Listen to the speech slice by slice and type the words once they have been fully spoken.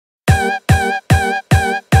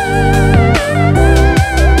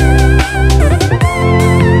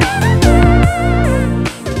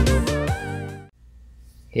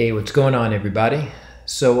what's going on, everybody?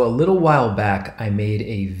 So a little while back, I made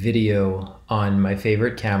a video on my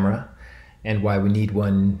favorite camera and why we need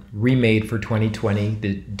one remade for 2020,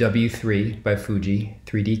 the W3 by Fuji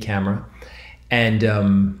 3D camera. And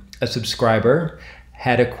a subscriber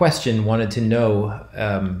had a question, wanted to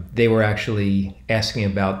know, they were actually asking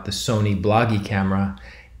about the Sony Bloggy camera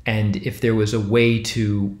and if there was a way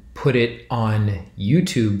to put it on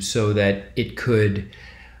YouTube so that it could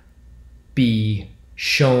be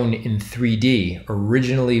shown in 3D.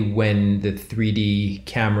 Originally, when the 3D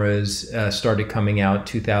cameras started coming out,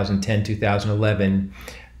 2010, 2011,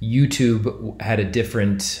 YouTube had a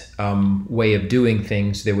different way of doing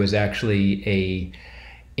things. There was actually a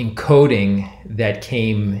encoding that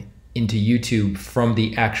came into YouTube from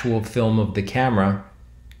the actual film of the camera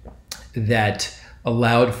that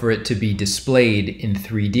allowed for it to be displayed in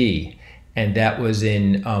 3D. And that was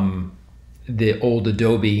in the old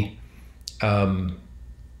Adobe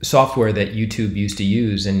software that YouTube used to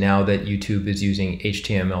use, and now that YouTube is using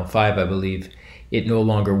HTML5, I believe, it no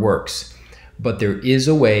longer works. But there is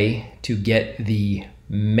a way to get the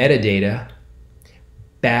metadata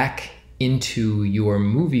back into your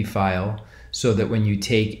movie file so that when you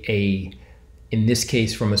take in this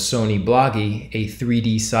case from a Sony Bloggy, a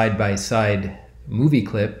 3D side-by-side movie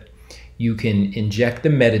clip, you can inject the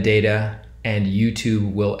metadata and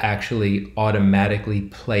YouTube will actually automatically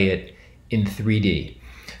play it in 3D.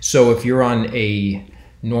 So if you're on a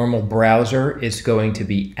normal browser, it's going to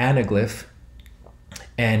be anaglyph.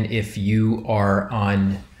 And if you are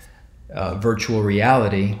on virtual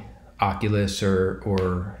reality, Oculus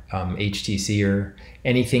or HTC or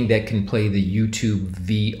anything that can play the YouTube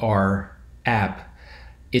VR app,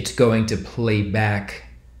 it's going to play back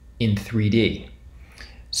in 3D.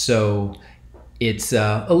 So it's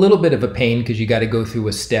a little bit of a pain because you got to go through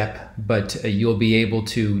a step, but you'll be able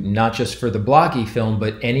to, not just for the Bloggy film,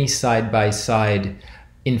 but any side-by-side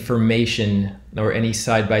information or any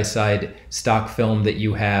side-by-side stock film that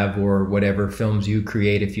you have or whatever films you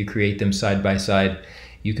create, if you create them side-by-side,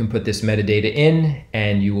 you can put this metadata in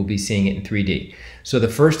and you will be seeing it in 3D. So the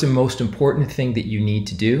first and most important thing that you need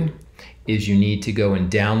to do is you need to go and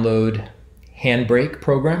download Handbrake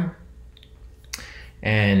program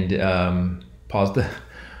and pause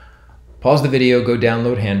the video, go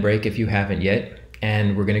download Handbrake if you haven't yet,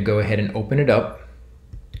 and we're going to go ahead and open it up.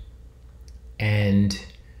 And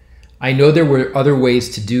I know there were other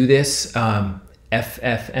ways to do this,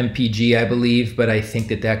 FFmpeg I believe, but I think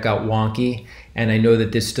that got wonky, and I know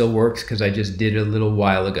that this still works because I just did it a little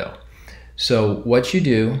while ago. So what you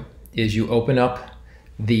do is you open up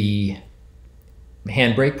the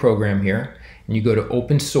Handbrake program here and you go to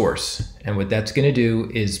open source, and what that's going to do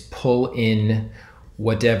is pull in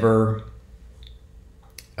whatever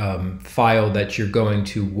file that you're going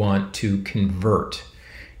to want to convert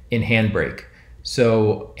in Handbrake.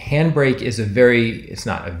 So Handbrake is it's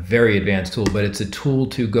not a very advanced tool, but it's a tool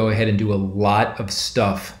to go ahead and do a lot of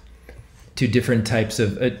stuff to different types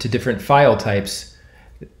of, to different file types.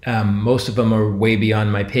 Most of them are way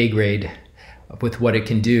beyond my pay grade with what it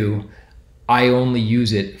can do. I only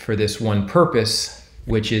use it for this one purpose,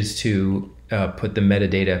 which is to put the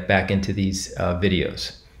metadata back into these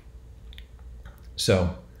videos.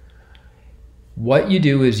 So what you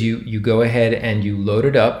do is you go ahead and you load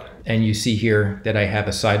it up, and you see here that I have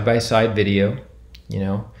a side-by-side video. You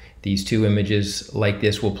know, these two images like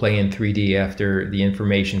this will play in 3D after the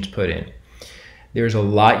information's put in. There's a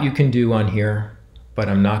lot you can do on here, but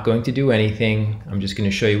I'm not going to do anything. I'm just going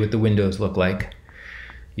to show you what the windows look like.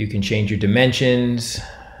 You can change your dimensions,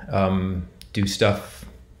 do stuff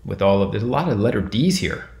with there's a lot of letter D's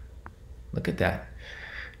here. Look at that.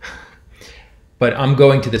 But I'm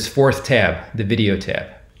going to this fourth tab, the video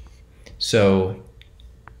tab. So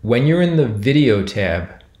when you're in the video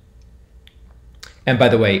tab, and by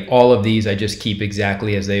the way, all of these I just keep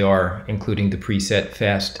exactly as they are, including the preset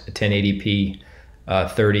fast 1080p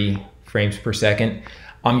 30 frames per second.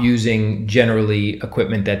 I'm using generally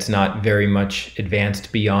equipment that's not very much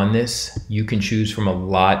advanced beyond this. You can choose from a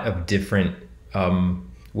lot of different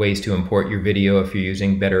ways to import your video if you're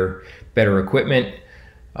using better equipment.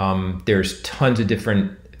 There's tons of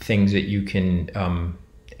different things that you can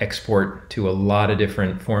export to a lot of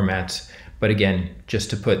different formats. But again, just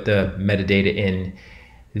to put the metadata in,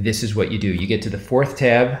 this is what you do. You get to the fourth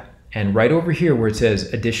tab, and right over here where it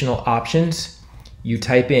says additional options, you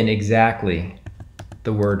type in exactly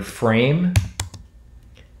the word frame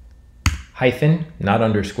hyphen, not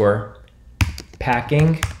underscore,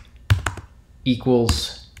 packing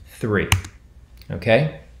equals 3.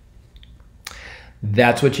 Okay?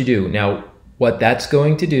 That's what you do. Now, what that's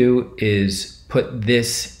going to do is put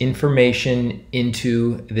this information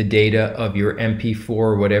into the data of your MP4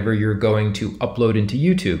 or whatever you're going to upload into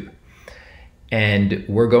YouTube. And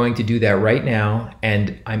we're going to do that right now.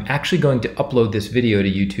 And I'm actually going to upload this video to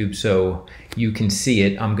YouTube so you can see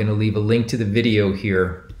it. I'm going to leave a link to the video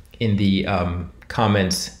here in the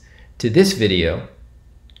comments to this video.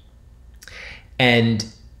 And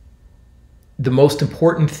the most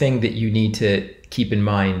important thing that you need to keep in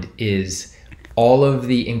mind is all of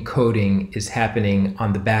the encoding is happening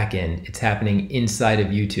on the back end. It's happening inside of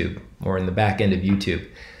YouTube or in the back end of YouTube.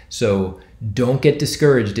 So don't get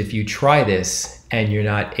discouraged if you try this and you're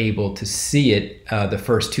not able to see it the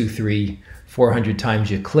first 200, 300, 400 times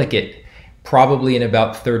you click it. Probably in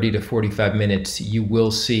about 30 to 45 minutes, you will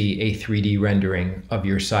see a 3D rendering of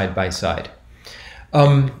your side-by-side.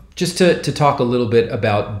 Just to talk a little bit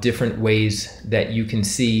about different ways that you can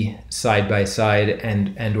see side-by-side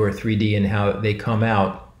and or 3D and how they come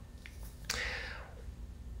out.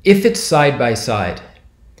 If it's side-by-side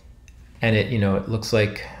and it looks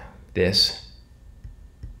like this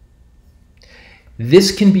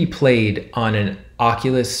can be played on an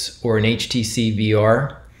Oculus or an HTC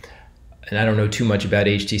VR. And I don't know too much about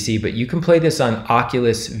HTC, but you can play this on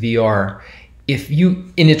Oculus VR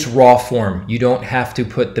in its raw form. You don't have to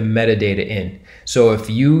put the metadata in. So if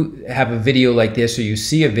you have a video like this, or you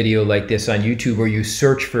see a video like this on YouTube, or you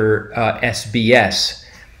search for SBS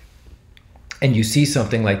and you see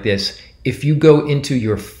something like this, if you go into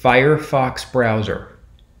your Firefox browser,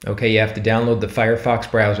 okay, you have to download the Firefox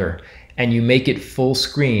browser, and you make it full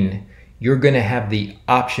screen, you're going to have the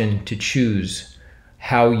option to choose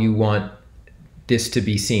how you want this to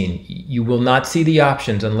be seen. You will not see the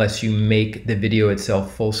options unless you make the video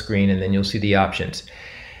itself full screen, and then you'll see the options.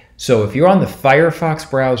 So if you're on the Firefox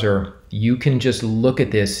browser, you can just look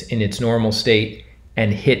at this in its normal state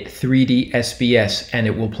and hit 3D SBS, and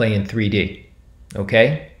it will play in 3D.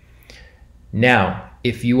 Okay? Now,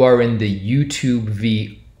 if you are in the YouTube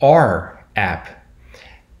VR app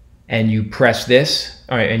and you press this,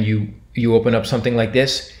 all right, and you open up something like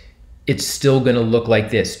this, it's still going to look like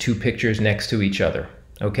this, two pictures next to each other.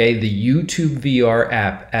 Okay, the YouTube VR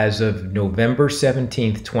app as of November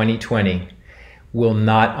 17th, 2020 will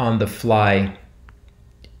not on the fly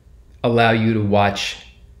allow you to watch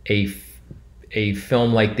a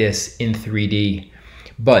film like this in 3D.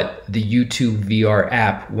 But the YouTube VR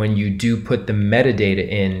app, when you do put the metadata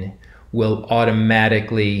in, will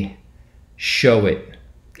automatically show it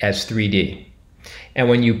as 3D. And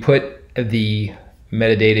when you put the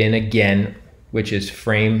metadata in again, which is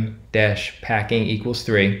frame-packing equals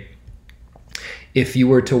 3, if you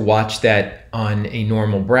were to watch that on a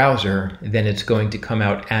normal browser, then it's going to come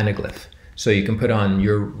out anaglyph. So you can put on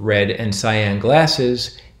your red and cyan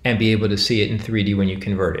glasses and be able to see it in 3D when you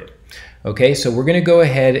convert it. Okay, so we're going to go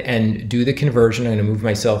ahead and do the conversion. I'm going to move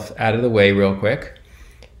myself out of the way real quick,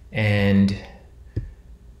 and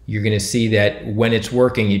you're going to see that when it's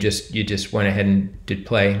working, you just went ahead and did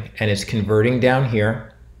play, and it's converting down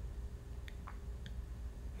here.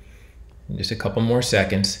 Just a couple more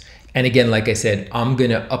seconds. And again, like I said, I'm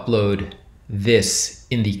going to upload this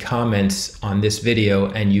in the comments on this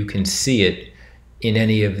video, and you can see it in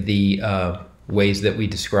any of the ways that we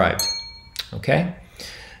described. Okay?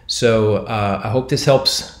 So I hope this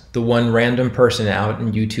helps the one random person out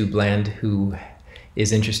in YouTube land who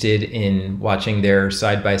is interested in watching their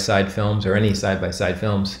side-by-side films or any side-by-side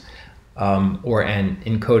films and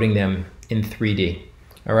encoding them in 3D.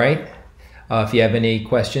 All right? If you have any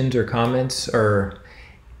questions or comments or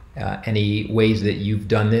any ways that you've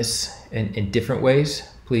done this in different ways,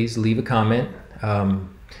 please leave a comment.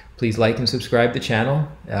 Please like and subscribe to the channel.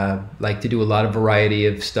 Like to do a lot of variety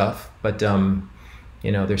of stuff, but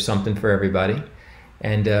there's something for everybody.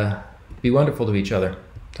 And be wonderful to each other.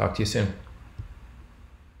 Talk to you soon.